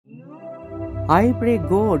I pray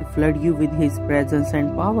God flood you with His presence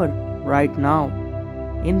and power right now,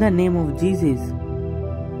 in the name of Jesus.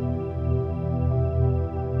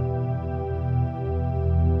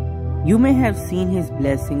 You may have seen His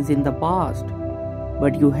blessings in the past,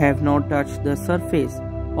 but you have not touched the surface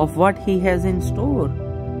of what He has in store.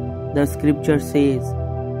 The scripture says,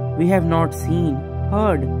 "We have not seen,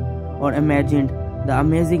 heard, or imagined the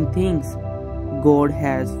amazing things God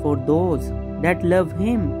has for those that love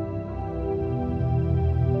Him."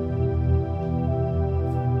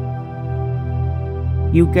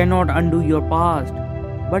 You cannot undo your past,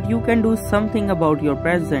 but you can do something about your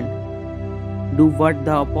present. Do what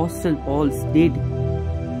the Apostle Paul did.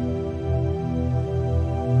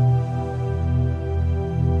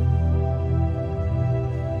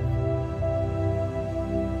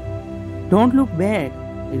 Don't look back.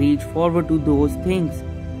 Reach forward to those things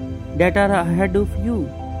that are ahead of you.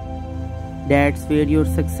 That's where your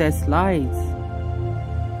success lies.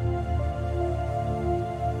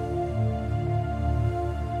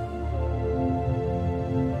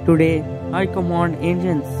 Today, I command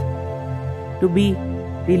angels to be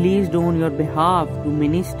released on your behalf to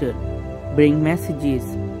minister, bring messages,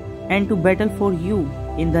 and to battle for you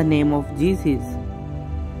in the name of Jesus.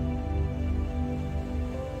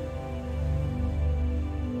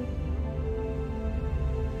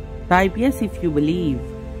 Type yes if you believe,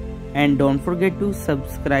 and don't forget to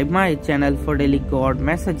subscribe my channel for daily God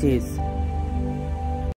messages.